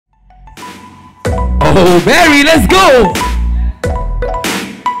Oh, Barry, let's go.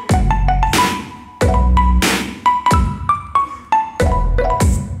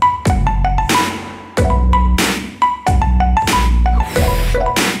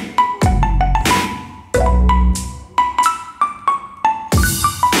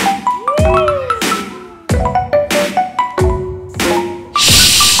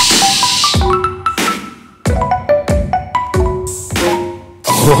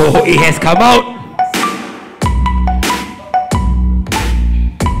 Oh, it has come out.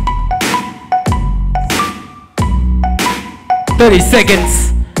 $30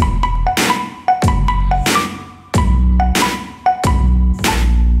 seconds.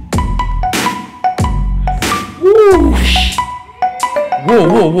 Whoosh. Whoa,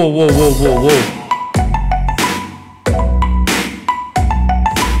 whoa, whoa, whoa, whoa, whoa, whoa.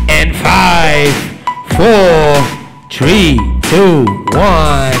 And 5, 4, 3, 2,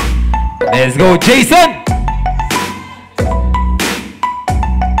 1. Let's go, Jason.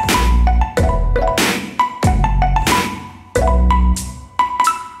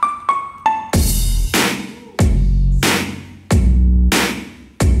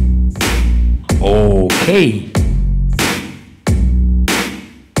 Okay.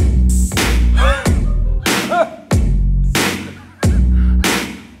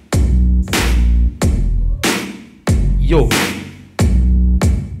 Yo.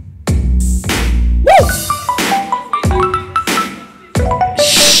 Woo!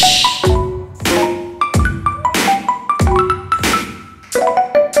 Shh.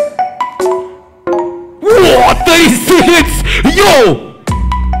 Whoa, 30 seconds! Yo!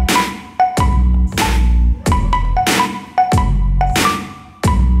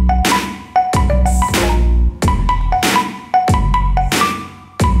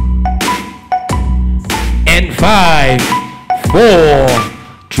 And 5, 4,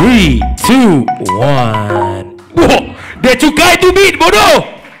 3, 2, 1. Whoa! Dia cukai tu beat, bodoh!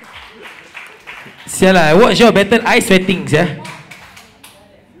 Sial lah, I watch your battle, I sweating, sia.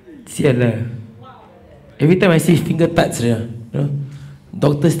 Sial lah. Every time I see finger touch, you know,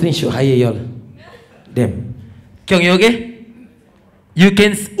 Doctor Strange should hire y'all. Damn. Kyung, you okay? You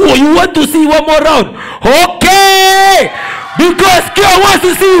can... Oh, you want to see one more round? Okay! Because Kyung wants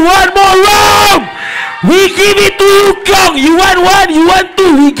to see one more round! We give it to you, Kyung! You want one, you want two,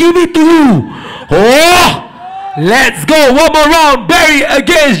 we give it to you! Oh! Let's go! One more round! Barry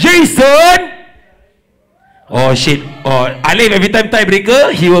against Jason! Oh shit. Oh, Alif every time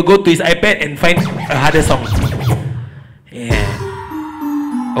tiebreaker, he will go to his iPad and find a harder song. Yeah.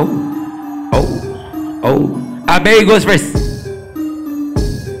 Oh. Oh. Oh. Barry goes first.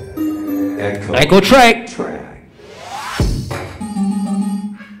 Echo track.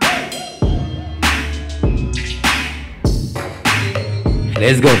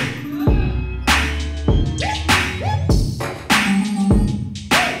 Let's go.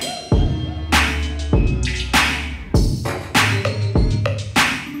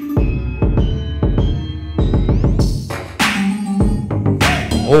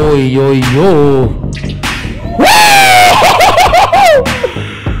 Oi, oi, yo. Woo!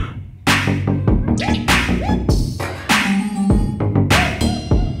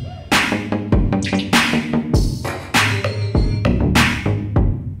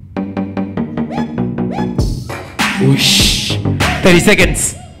 Whoosh. 30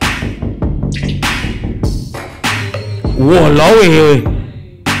 seconds. Walao eh.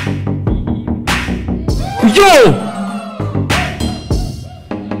 Yo!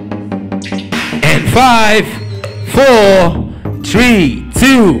 And 5, 4, 3,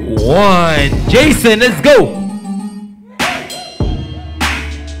 2, 1. Jason, let's go.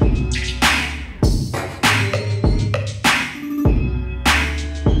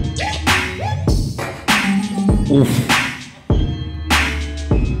 Oof.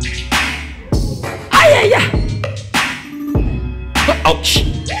 Ay, ay, ay. Ouch.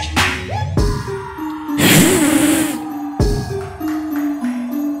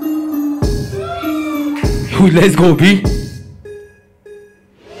 Let's go, B.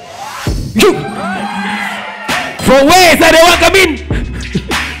 You. From where is that one coming?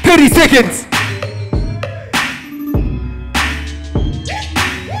 30 seconds.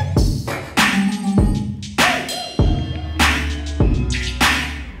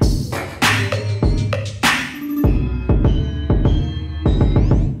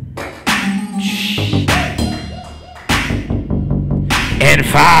 And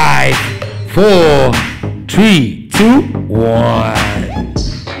 5, 4, 3, 2, 1.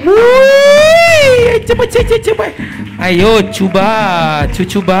 Wih, cepat. Ayo, cuba.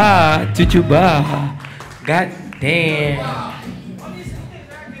 God damn.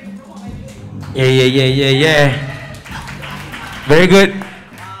 Yeah. Very good.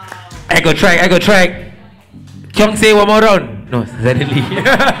 Echo track. Kyung say one more round. No, suddenly.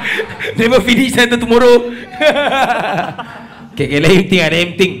 Never finish until tomorrow. Okay, let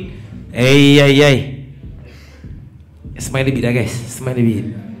him think. Hey. Smile a bit lah guys. Smile a bit.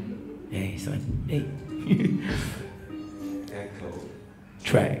 Hey, smile. Hey.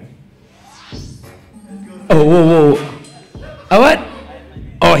 Track. Oh, whoa. What?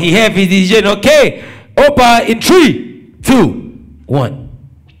 Oh, he have his decision. Okay. Opa in 3, 2, 1.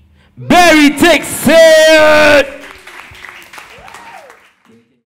 Barry takes it.